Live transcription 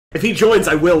If he joins,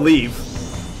 I will leave.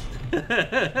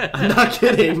 I'm not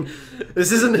kidding.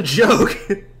 This isn't a joke.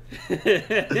 If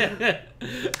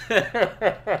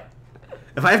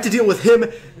I have to deal with him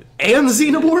and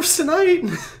Xenomorphs tonight,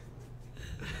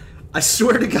 I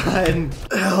swear to God.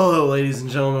 Hello, ladies and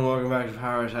gentlemen. Welcome back to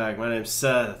Power Attack. My name's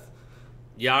Seth.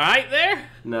 You alright there?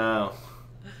 No.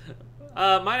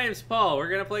 My name's Paul. We're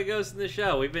gonna play Ghost in the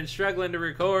Shell. We've been struggling to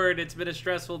record. It's been a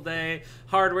stressful day.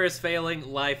 Hardware's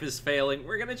failing. Life is failing.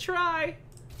 We're gonna try.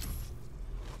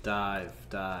 Dive.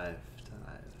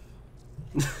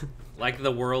 Like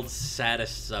the world's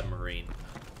saddest submarine.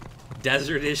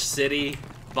 Desertish city.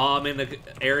 Bomb in the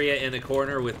area in the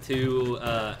corner with two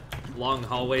long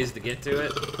hallways to get to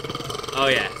it. Oh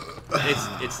yeah.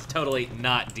 It's totally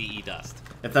not DE dust.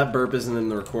 If that burp isn't in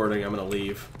the recording, I'm gonna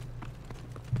leave.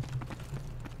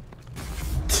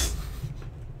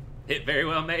 It very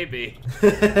well may be.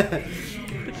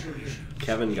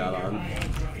 Kevin got on.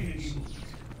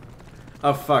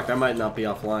 Oh fuck, I might not be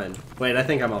offline. Wait, I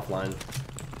think I'm offline.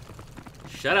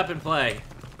 Shut up and play.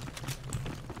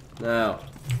 No.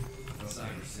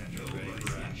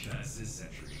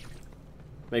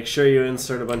 Make sure you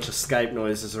insert a bunch of Skype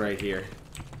noises right here.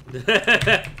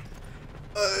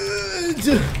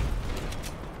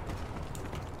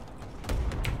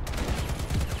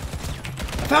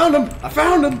 I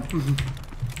found him!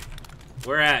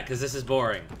 Where at? Because this is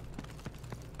boring.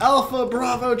 Alpha,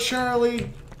 Bravo,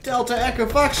 Charlie, Delta, Echo,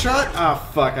 Foxtrot! Ah,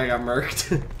 oh, fuck, I got murked.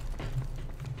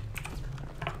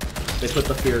 They put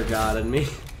the fear of God in me.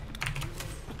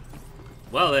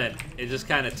 Well then, it just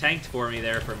kind of tanked for me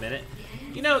there for a minute.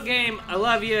 You know, game, I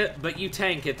love you, but you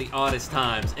tank at the oddest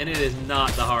times, and it is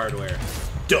not the hardware.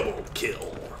 Double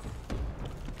kill.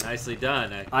 Nicely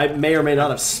done. I may or may not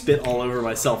have spit all over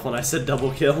myself when I said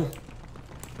double kill.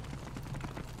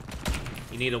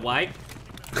 You need a wipe?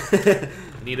 You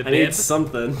need a bib? I need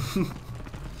something.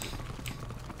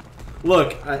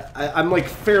 Look, I'm like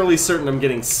fairly certain I'm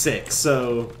getting sick,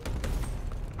 so...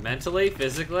 Mentally?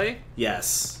 Physically?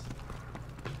 Yes.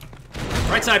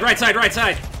 Right side, right side, right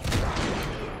side!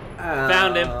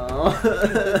 Found him.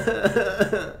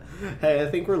 Hey,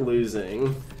 I think we're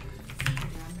losing.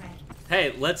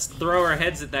 Hey, let's throw our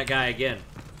heads at that guy again.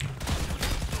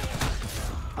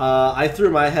 I threw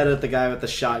my head at the guy with the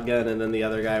shotgun, and then the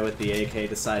other guy with the AK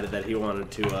decided that he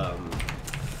wanted to,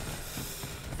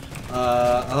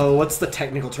 oh, what's the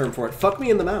technical term for it? Fuck me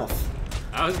in the mouth.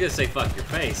 I was gonna say fuck your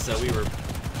face, so we were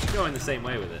going the same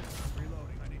way with it.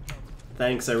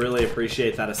 Thanks, I really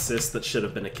appreciate that assist that should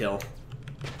have been a kill.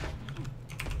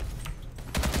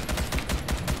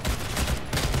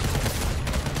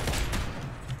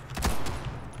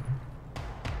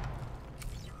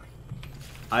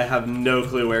 I have no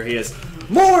clue where he is.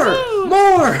 More! Woo!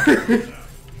 More!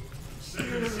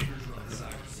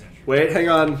 Wait, hang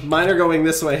on. Mine are going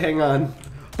this way, hang on.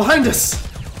 Behind us!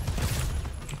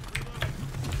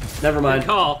 Never mind. Good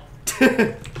call.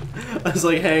 I was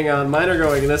like, hang on, mine are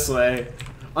going this way.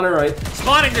 On our right.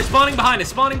 Spawning! They're spawning behind us!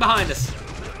 Spawning behind us!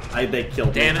 They killed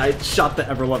me. Damn it. I shot the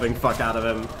ever-loving fuck out of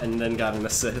him and then got an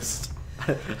assist.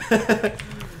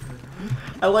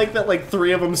 I like that, like,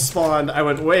 3 of them spawned. I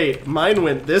went, wait, mine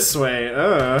went this way.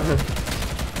 Ow.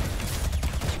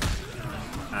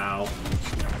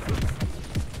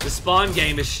 The spawn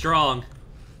game is strong.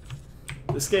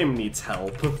 This game needs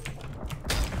help.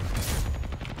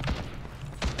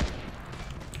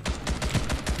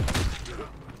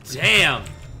 Damn!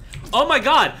 Oh my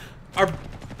god!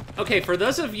 Okay, for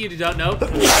those of you who don't know,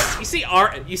 you see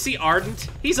Ardent?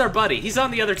 He's our buddy. He's on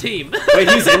the other team. Wait,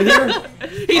 he's in here?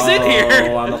 He's in here!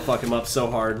 Oh, I'm gonna fuck him up so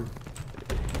hard.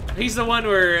 He's the one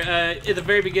where, in the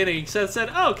very beginning, Seth said,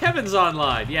 oh, Kevin's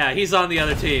online. Yeah, he's on the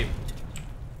other team.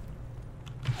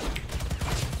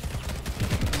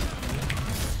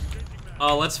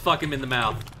 Oh, let's fuck him in the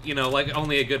mouth. You know, like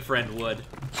only a good friend would.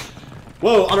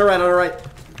 Whoa, on our right, on our right.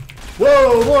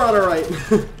 Whoa, more on our right.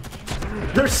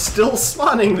 They're still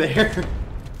spawning there.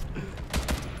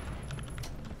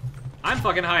 I'm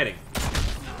fucking hiding.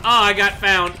 Oh, I got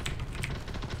found.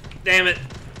 Damn it.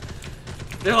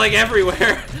 They're like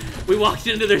everywhere. We walked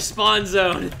into their spawn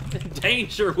zone.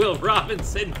 Danger, Will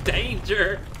Robinson,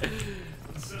 danger.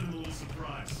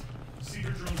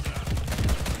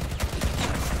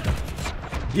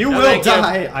 You will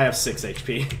die. I have 6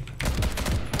 HP.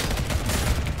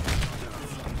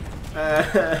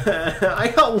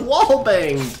 I got wall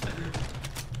banged.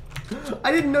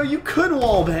 I didn't know you could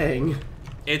wall bang.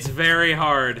 It's very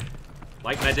hard.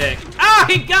 Like my dick. Ah,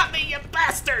 he got me, you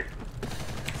bastard!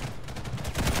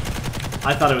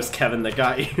 I thought it was Kevin that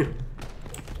got you.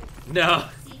 No.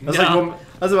 I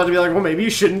was about to be like, well, maybe you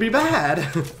shouldn't be bad.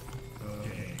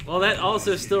 Well, that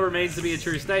also still remains to be a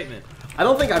true statement. I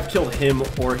don't think I've killed him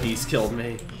or he's killed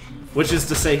me. Which is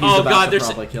to say he's about to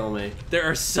probably kill me. There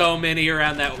are so many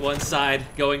around that one side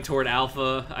going toward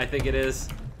Alpha, I think it is.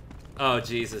 Oh,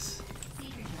 Jesus.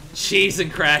 Cheese and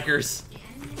crackers.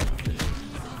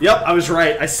 Yep, I was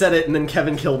right. I said it and then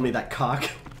Kevin killed me, that cock.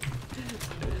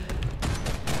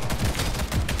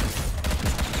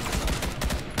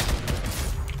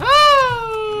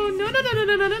 Oh,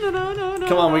 no.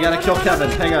 Come on, we gotta kill Kevin.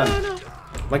 Hang on.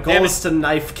 My goal is to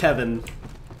knife Kevin.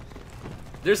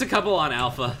 There's a couple on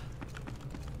Alpha.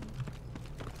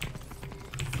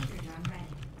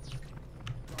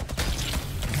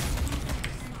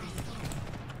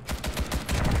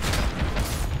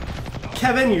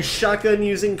 Kevin, you shotgun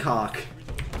using cock.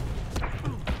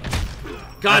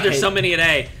 God, there's so many at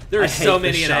A. There are so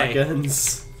many at A.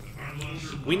 Shotguns.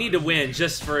 We need to win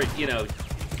just for, you know,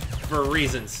 for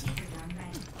reasons.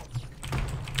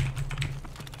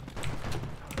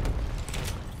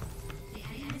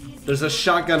 There's a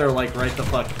shotgunner like right the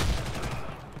fuck.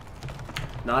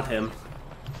 Not him.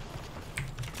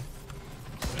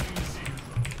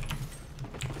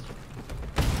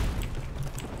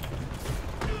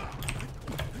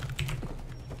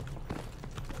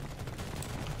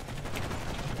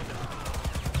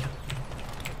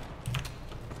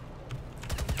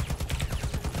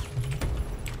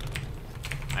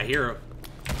 I hear him.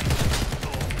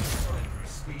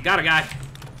 Got a guy.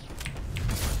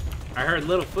 I heard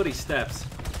little footy steps.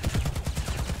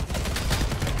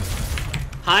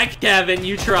 Hi, Kevin.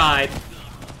 You tried.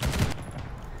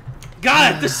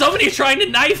 God, there's so many trying to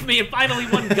knife me, and finally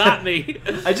one got me.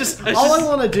 all I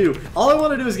want to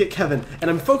do is get Kevin, and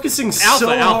I'm focusing so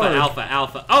hard.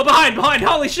 Alpha. Oh, behind.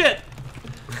 Holy shit.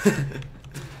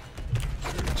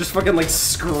 Just fucking like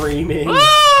screaming.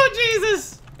 Oh,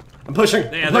 Jesus. I'm pushing.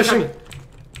 Yeah, I'm pushing.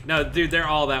 No, dude, they're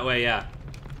all that way, yeah.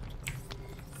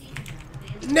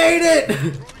 Nade it!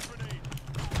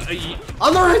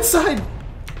 On the right side!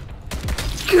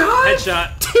 God!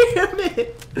 Headshot. Damn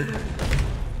it!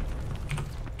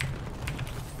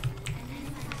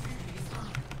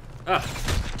 Oh,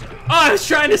 I was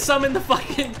trying to summon the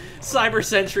fucking Cyber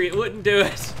Sentry. It wouldn't do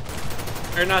it.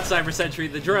 Or not Cyber Sentry,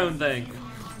 the drone thing.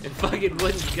 It fucking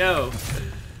wouldn't go.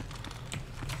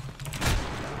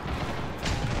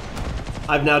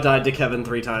 I've now died to Kevin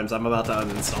 3 times. I'm about to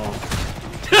uninstall.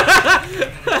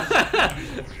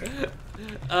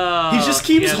 He just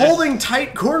keeps holding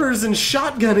tight corners and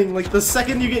shotgunning like the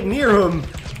second you get near him.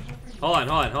 Hold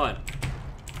on.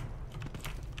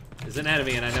 There's an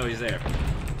enemy and I know he's there.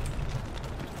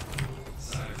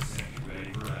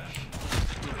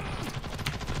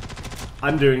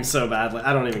 I'm doing so badly.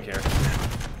 I don't even care.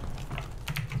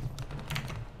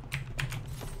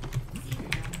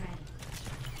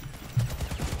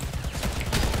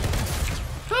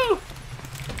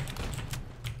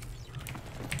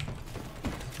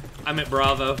 I'm at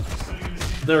Bravo.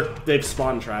 They've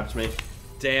spawn trapped me.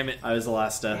 Damn it. I was the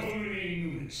last death.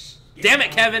 Damn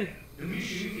it, Kevin!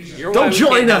 Don't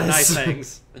join us! Nice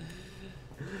things.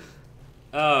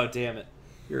 Oh, damn it.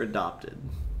 You're adopted.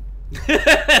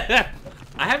 I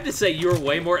have to say, you're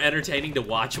way more entertaining to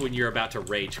watch when you're about to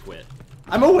rage quit.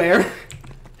 I'm aware.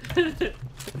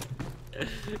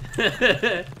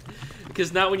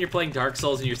 Because not when you're playing Dark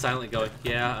Souls and you're silently going,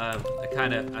 yeah,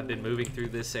 I've been moving through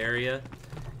this area,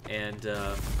 and,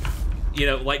 you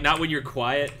know, like, not when you're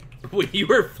quiet, when you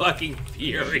were fucking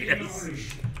furious.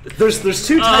 There's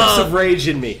 2 types of rage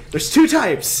in me. There's 2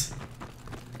 types.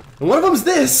 And one of them's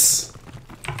this.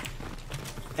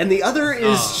 And the other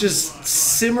is just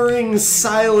simmering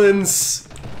silence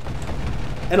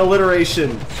and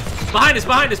alliteration. Behind us.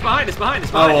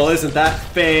 Oh, well, isn't that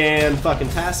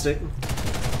fan-fucking-tastic?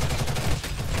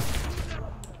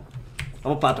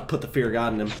 I'm about to put the fear of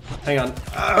God in him. Hang on.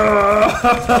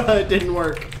 It didn't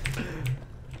work.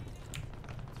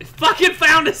 It fucking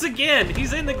found us again!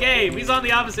 He's in the game. He's on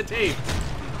the opposite team.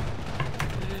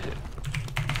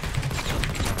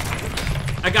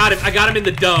 I got him in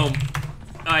the dome.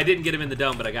 Oh, I didn't get him in the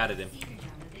dome, but I got him.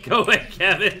 Go away,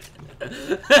 Kevin.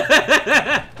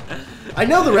 I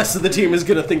know the rest of the team is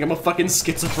gonna think I'm a fucking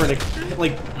schizophrenic.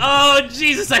 Like, oh,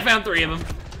 Jesus, I found 3 of them.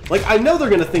 Like, I know they're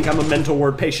gonna think I'm a mental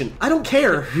ward patient. I don't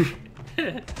care.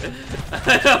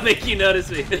 I don't think you notice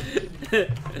me.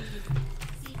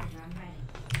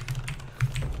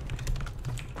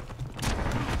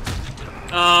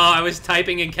 Oh, I was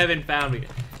typing and Kevin found me.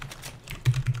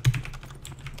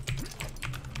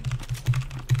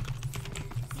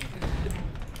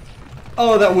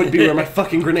 Oh, that would be where my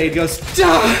fucking grenade goes.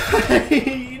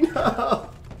 Die! No.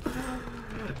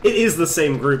 It is the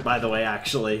same group, by the way,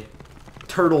 actually.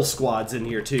 Turtle Squad's in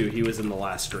here too. He was in the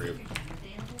last room.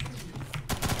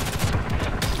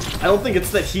 I don't think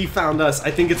it's that he found us.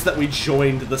 I think it's that we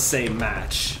joined the same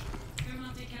match.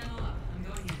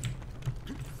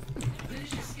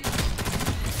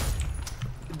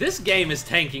 This game is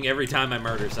tanking every time I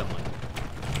murder someone.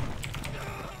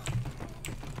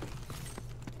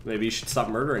 Maybe you should stop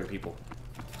murdering people.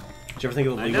 Did you ever think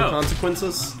of the legal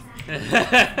consequences?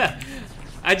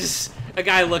 A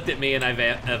guy looked at me and I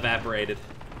evaporated.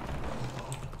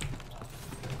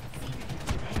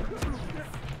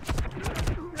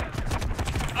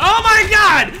 Oh my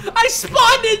god! I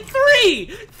spawned in three!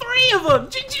 3 of them!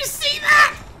 Did you see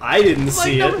that? I didn't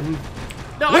see it.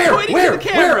 No, I'm pointing to the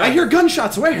camera. Where? I hear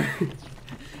gunshots. Where?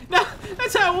 No,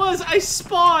 that's how it was. I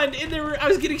spawned and I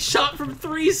was getting shot from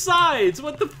 3 sides.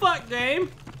 What the fuck, game?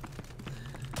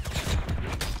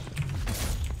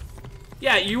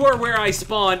 Yeah, you are where I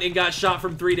spawned and got shot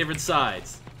from 3 different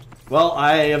sides. Well,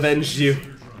 I avenged you.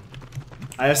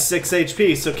 I have 6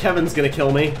 HP, so Kevin's gonna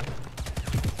kill me.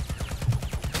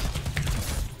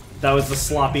 That was the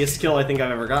sloppiest kill I think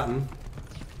I've ever gotten.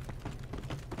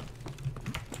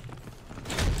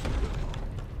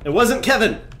 It wasn't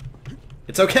Kevin!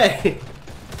 It's okay.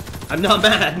 I'm not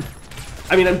mad.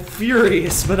 I mean, I'm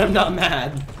furious, but I'm not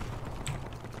mad.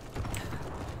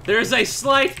 There's a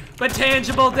slight but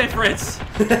tangible difference.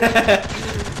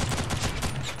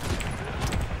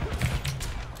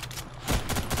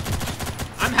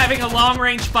 I'm having a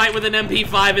long-range fight with an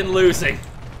MP5 and losing.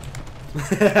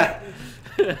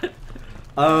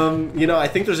 You know, I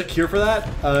think there's a cure for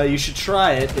that. You should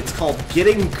try it. It's called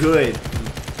Getting Good.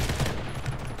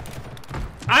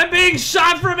 I'm being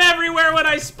shot from everywhere when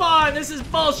I spawn! This is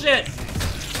bullshit!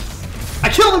 I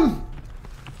killed him!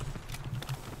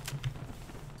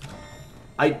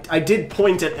 I did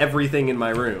point at everything in my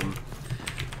room.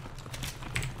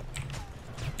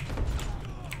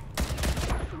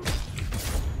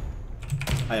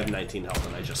 I have 19 health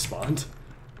and I just spawned.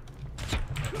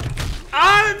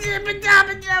 I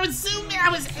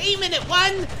was aiming at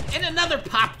one and another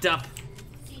popped up.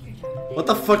 What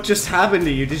the fuck just happened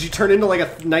to you? Did you turn into like a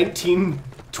 1920s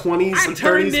I or 30s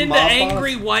turned into mob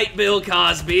angry boss? white Bill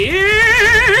Cosby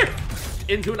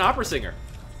into an opera singer.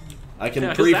 I can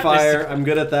Yeah, pre-fire. I'm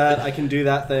good at that. I can do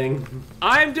that thing.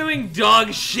 I'm doing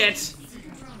dog shit.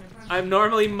 I'm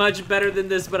normally much better than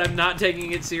this, but I'm not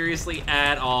taking it seriously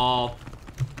at all.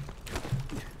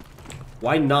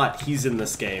 Why not? He's in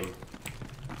this game.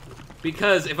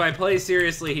 Because if I play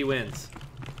seriously, he wins.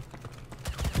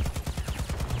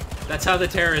 That's how the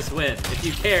terrorists win. If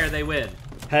you care, they win.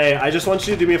 Hey, I just want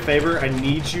you to do me a favor. I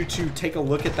need you to take a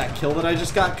look at that kill that I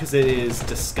just got, because it is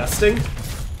disgusting.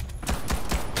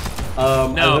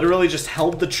 No. I literally just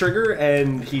held the trigger,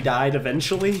 and he died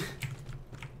eventually.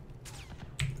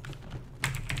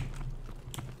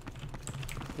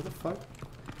 What the fuck?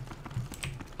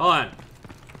 Hold on.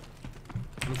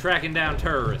 I'm tracking down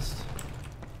terrorists.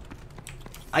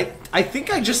 I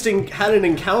think I just had an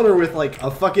encounter with, like,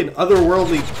 a fucking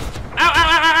otherworldly... Ow, ow,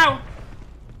 ow, ow, ow!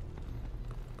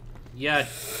 Yeah,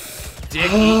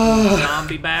 dick-eating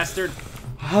zombie bastard.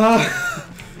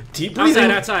 Deep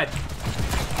breathing. Outside.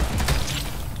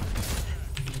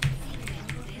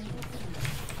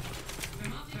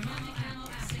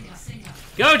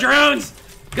 Go, drones!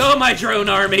 Go, my drone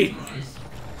army!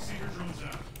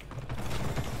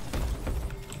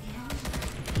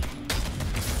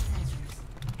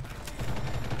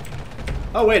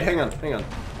 Oh, wait, hang on.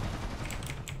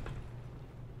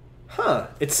 Huh,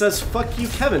 it says, fuck you,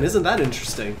 Kevin. Isn't that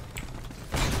interesting?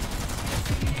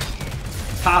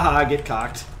 Haha, get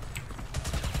cocked.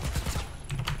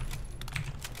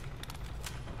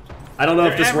 I don't know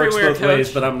if this works both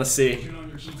ways, but I'm gonna see.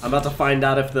 I'm about to find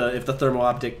out if the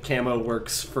thermo-optic camo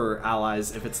works for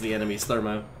allies, if it's the enemy's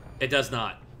thermo. It does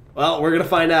not. Well, we're gonna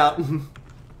find out.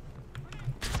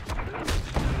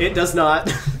 It does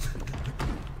not.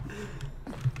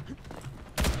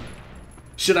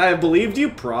 Should I have believed you?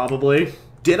 Probably.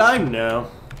 Did I? No.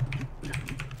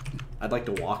 I'd like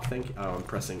to walk, think. Oh, I'm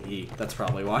pressing E. That's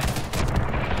probably why.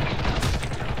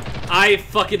 I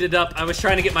fucked it up. I was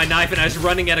trying to get my knife and I was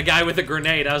running at a guy with a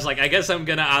grenade. I was like, I guess I'm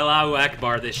gonna Allahu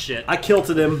Akbar this shit. I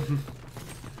kilted him.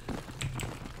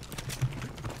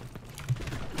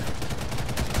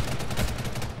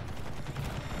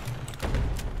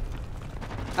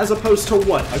 As opposed to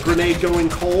what? A grenade going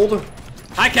cold?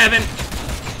 Hi, Kevin.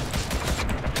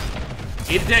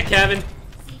 Eat a dick, Kevin.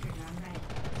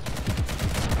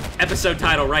 Episode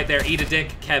title right there. Eat a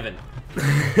dick, Kevin.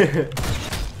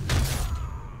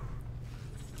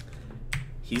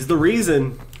 He's the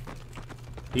reason.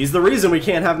 He's the reason we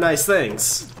can't have nice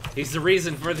things. He's the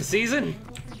reason for the season.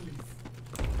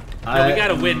 No, we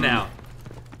gotta win now.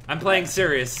 I'm playing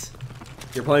serious.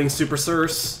 You're playing super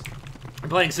serious? I'm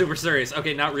playing super serious.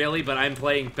 Okay, not really, but I'm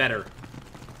playing better.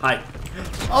 Hi.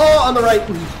 Oh, on the right.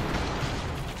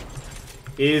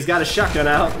 He's got a shotgun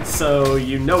out, so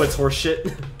you know it's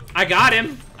horseshit. I got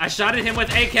him. I shot at him with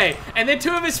AK, and then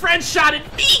 2 of his friends shot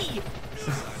at me.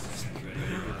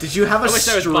 Did you have a I wish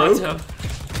stroke? I was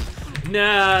Bato.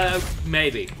 Nah,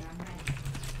 maybe.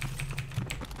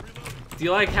 Do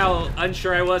you like how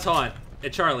unsure I was? Hold on.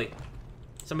 At Charlie.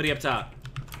 Somebody up top.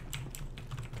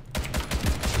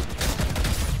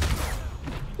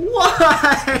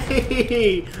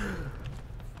 Why?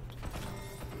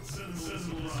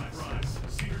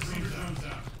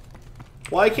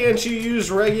 Why can't you use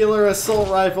regular assault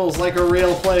rifles like a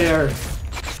real player?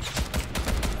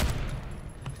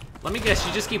 Let me guess,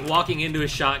 you just keep walking into a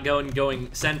shotgun going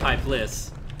Senpai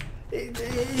Bliss.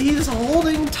 He's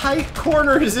holding tight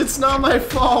corners, it's not my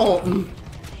fault.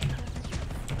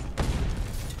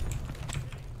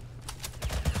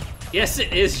 Yes,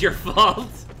 it is your fault.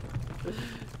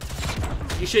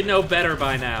 You should know better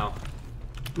by now.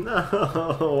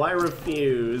 No, I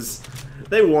refuse.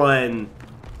 They won.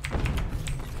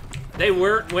 They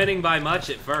weren't winning by much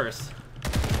at first.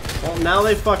 Well, now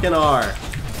they fucking are.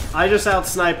 I just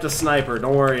out-sniped a sniper,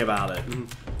 don't worry about it.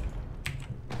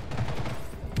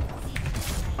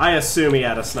 I assume he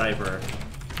had a sniper.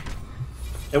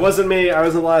 It wasn't me, I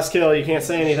was the last kill, you can't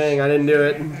say anything, I didn't do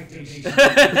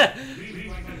it.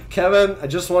 Kevin, I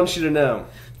just want you to know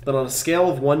that on a scale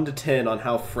of 1 to 10 on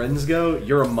how friends go,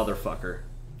 you're a motherfucker.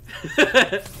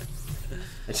 I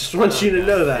just want you to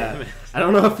know that. I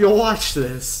don't know if you'll watch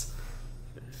this,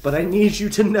 but I need you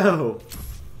to know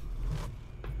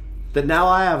that now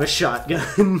I have a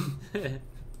shotgun.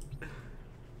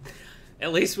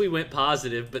 At least we went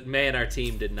positive, but man, our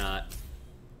team did not.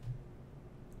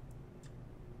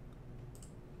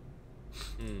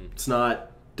 It's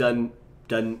not doesn't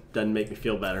make me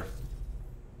feel better.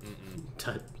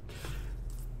 Done.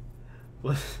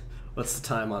 What's the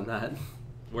time on that?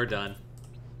 We're done.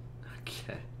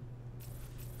 Okay.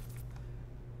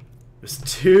 There's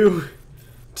two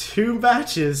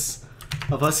matches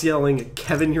of us yelling,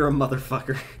 "Kevin, you're a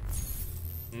motherfucker."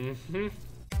 Mm-hmm.